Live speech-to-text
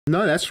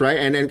No, that's right.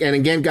 And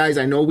again, guys,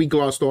 I know we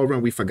glossed over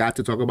and we forgot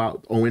to talk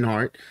about Owen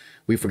Hart.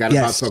 We forgot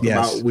about Yes,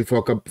 yes.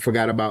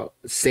 forgot about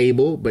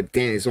Sable, but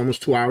damn, it's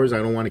almost 2 hours. I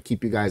don't want to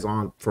keep you guys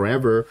on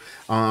forever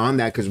on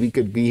that because we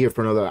could be here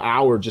for another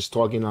hour just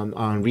talking on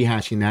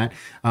rehashing that.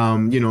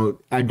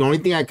 The only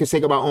thing I could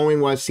say about Owen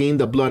was seeing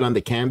the blood on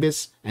the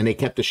canvas, and they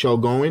kept the show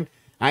going.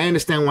 I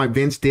understand why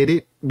Vince did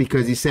it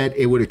because he said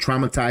it would have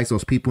traumatized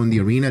those people in the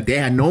arena. They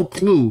had no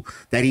clue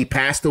that he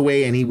passed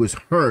away and he was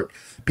hurt.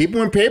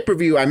 People in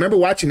pay-per-view, I remember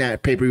watching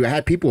that pay-per-view. I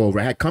had people over.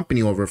 I had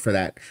company over for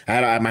that.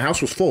 My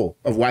house was full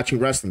of watching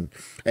wrestling.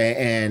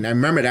 And I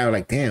remember that. I was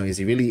like, damn, is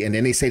he really? And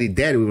then they said he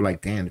dead. We were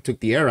like, damn, it took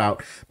the air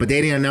out. But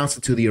they didn't announce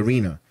it to the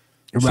arena.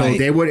 Right. So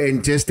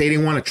they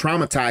didn't want to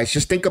traumatize.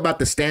 Just think about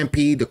the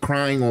stampede, the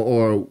crying,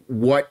 or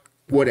what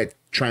would have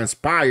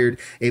transpired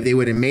if they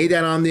would have made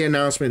that on the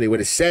announcement. They would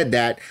have said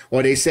that,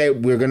 or they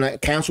said we're gonna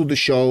cancel the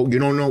show. You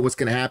don't know what's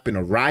gonna happen.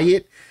 A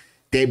riot.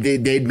 They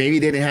maybe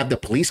they didn't have the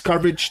police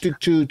coverage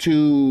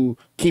to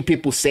keep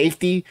people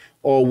safety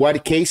or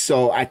what case.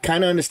 So I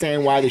kind of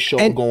understand why the show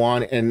will go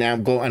on, and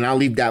I'll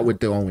leave that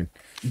with the Owen.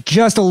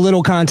 Just a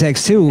little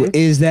context too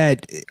is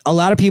that a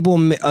lot of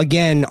people,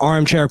 again,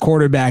 armchair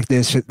quarterback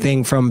this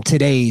thing from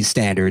today's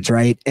standards,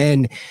 right?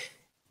 And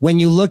when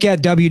you look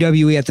at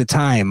WWE at the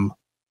time,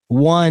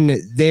 one,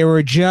 they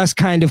were just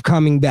kind of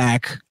coming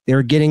back. They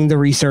were getting the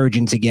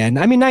resurgence again.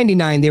 I mean,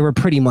 99, they were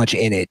pretty much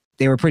in it.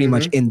 They were pretty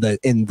much in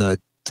the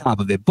top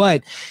of it,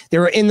 but they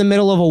were in the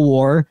middle of a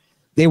war.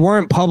 They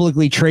weren't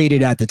publicly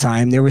traded at the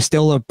time. They were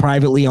still a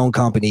privately owned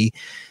company.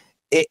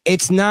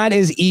 It's not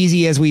as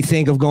easy as we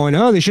think of going,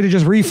 oh, they should have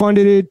just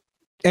refunded it,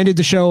 ended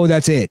the show,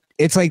 that's it.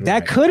 It's like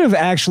that could have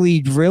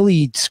actually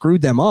really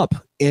screwed them up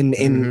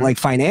in like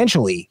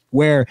financially,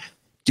 where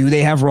do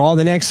they have Raw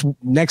the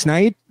next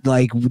night?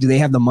 Like, do they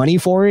have the money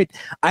for it?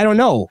 I don't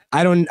know.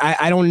 I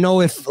don't know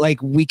if, like,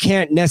 we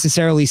can't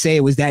necessarily say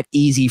it was that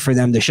easy for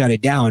them to shut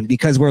it down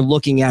because we're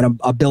looking at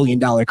a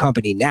billion-dollar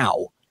company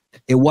now.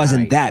 It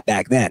wasn't that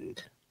back then.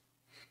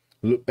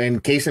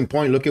 And case in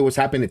point, look at what's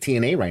happened to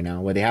TNA right now,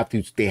 where they have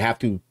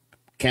to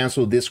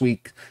cancel this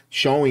week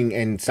showing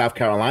in South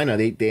Carolina.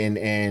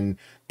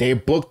 They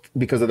booked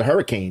because of the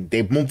hurricane.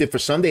 They moved it for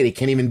Sunday. They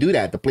can't even do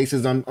that. The place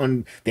is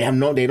on. They don't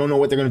know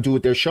what they're going to do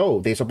with their show.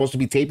 They're supposed to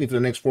be taping for the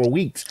next 4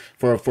 weeks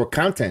for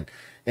content,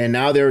 and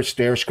now they're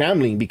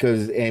scrambling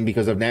because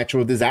of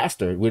natural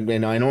disaster.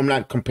 And I know I'm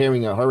not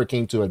comparing a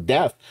hurricane to a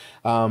death,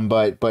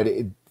 but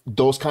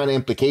those kind of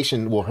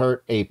implications will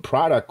hurt a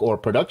product or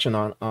production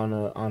on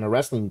a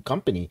wrestling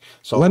company.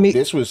 So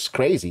this was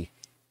crazy.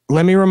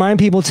 Let me remind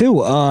people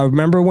too.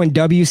 Remember when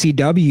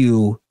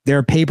WCW,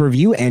 their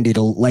pay-per-view ended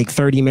like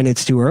 30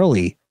 minutes too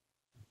early,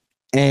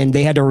 and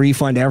they had to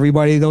refund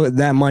everybody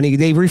that money.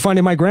 They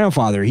refunded my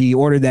grandfather. He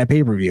ordered that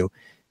pay-per-view.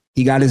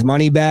 He got his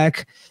money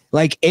back.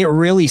 Like, it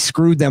really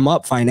screwed them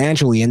up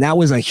financially, and that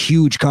was a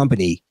huge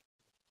company.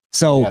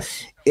 So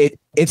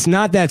it's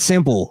not that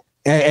simple.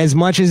 As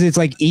much as it's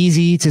like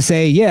easy to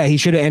say, yeah, he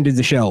should have ended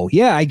the show.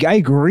 Yeah, I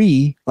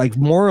agree, like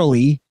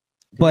morally,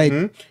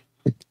 but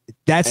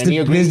that's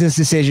the business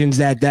decisions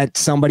that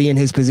somebody in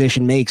his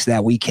position makes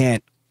that we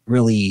can't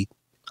really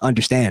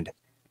understand.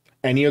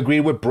 And he agreed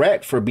with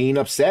Brett for being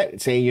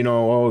upset, saying,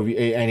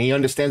 and he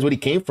understands what he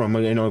came from.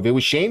 If it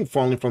was Shane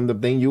falling from the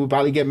thing, you would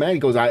probably get mad. He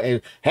goes,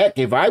 heck,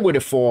 if I would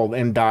have fallen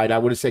and died, I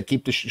would have said,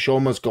 keep the show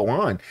must go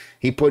on.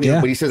 But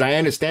he says, I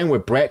understand where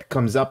Brett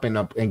comes up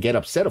and get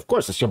upset. Of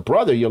course, it's your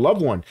brother, your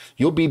loved one.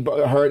 You'll be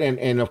hurt.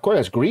 And of course,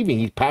 that's grieving.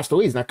 He passed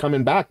away. He's not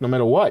coming back no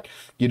matter what,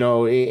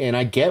 and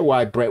I get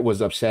why Brett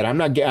was upset. I'm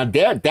not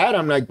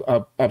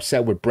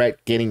upset with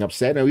Brett getting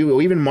upset. And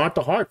even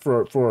Martha Hart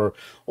for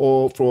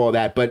all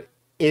that. But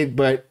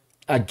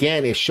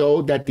again, it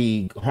showed that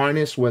the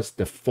harness was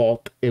the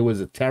fault. It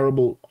was a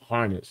terrible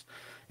harness.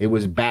 It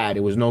was bad. It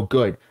was no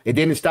good. It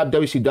didn't stop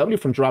WCW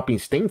from dropping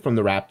Sting from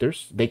the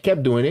Raptors. They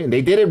kept doing it, and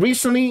they did it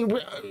recently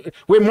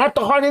with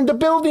Martha Hart in the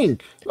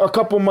building a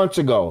couple months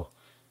ago.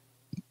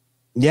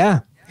 Yeah.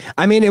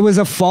 I mean, it was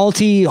a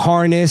faulty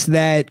harness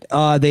that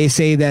they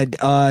say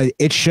that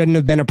it shouldn't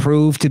have been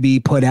approved to be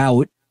put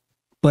out,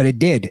 but it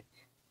did.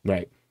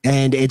 Right.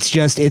 And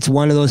it's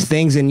one of those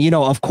things. And,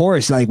 of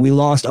course, like, we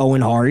lost Owen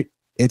Hart.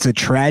 It's a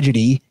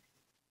tragedy.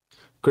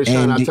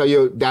 Crishaun, I'll tell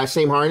you, that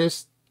same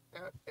harness,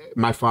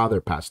 my father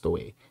passed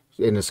away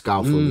in a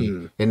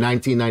scaffolding in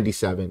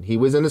 1997. He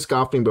was in a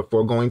scaffolding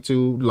before going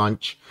to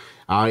lunch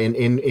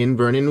in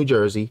Vernon, New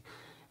Jersey.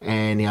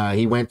 And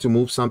he went to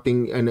move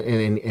something,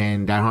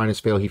 and that harness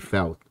failed. He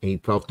fell. He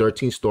fell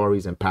 13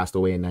 stories and passed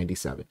away in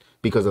 97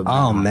 because of that.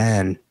 Oh,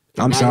 man.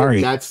 I'm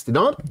sorry.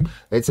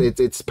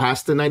 It's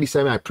past the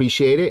 97. I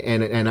appreciate it,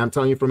 and I'm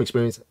telling you from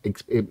experience,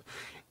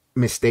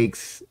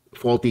 mistakes,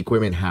 faulty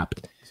equipment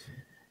happen.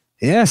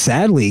 Yeah,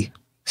 sadly,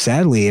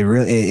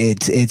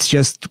 it's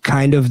just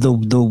kind of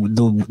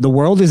the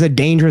world is a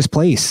dangerous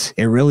place.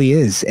 It really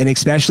is, and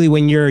especially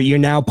when you're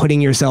now putting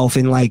yourself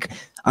in, like,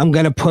 I'm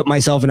gonna put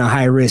myself in a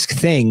high risk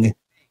thing.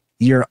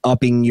 You're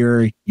upping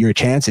your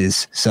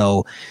chances.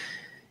 So,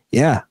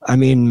 yeah, I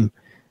mean.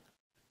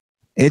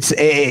 It's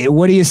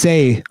what do you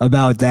say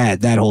about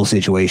that whole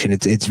situation?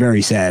 It's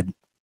very sad.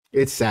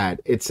 It's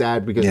sad. It's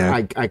sad because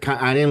I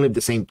didn't live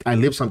the same. I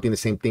lived something the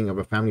same thing of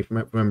a family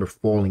member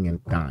falling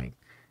and dying.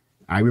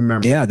 I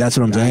remember. Yeah, that's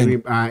what I'm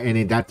saying.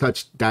 And that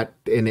touched that,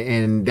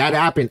 and that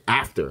happened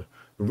after.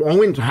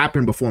 Owen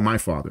happened before my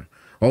father.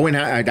 Owen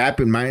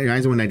happened. My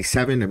guys were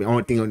 97. I mean,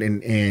 only thing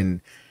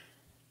and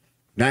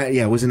that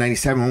it was in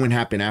 97. Owen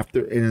happened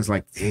after, and it's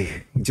like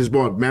it just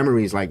brought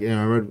memories, like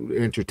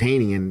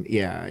entertaining, and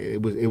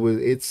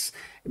it's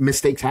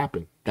mistakes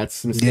happen.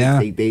 That's mistakes. Yeah.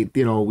 They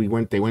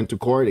they went to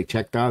court. They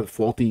checked out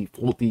faulty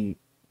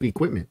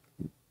equipment.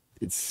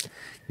 It's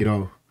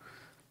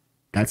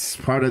that's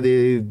part of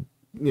the.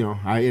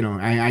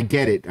 I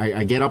get it.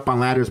 I get up on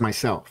ladders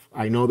myself.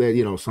 I know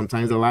that,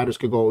 sometimes the ladders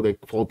could go the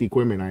faulty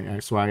equipment.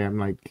 That's why I'm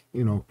like,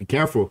 be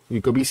careful.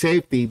 You could be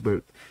safety,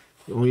 but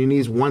all you need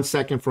is 1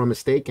 second for a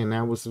mistake. And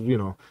that was,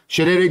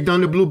 should they have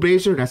done the Blue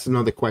Blazer? That's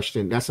another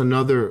question. That's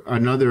another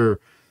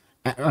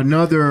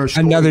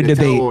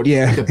debate.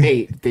 Yeah.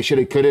 Debate.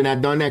 They couldn't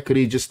have done that. Could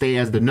he just stay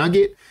as the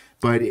Nugget?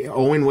 But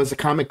Owen was a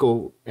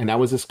comical, and that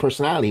was his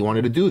personality. He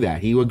wanted to do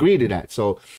that. He agreed to that. So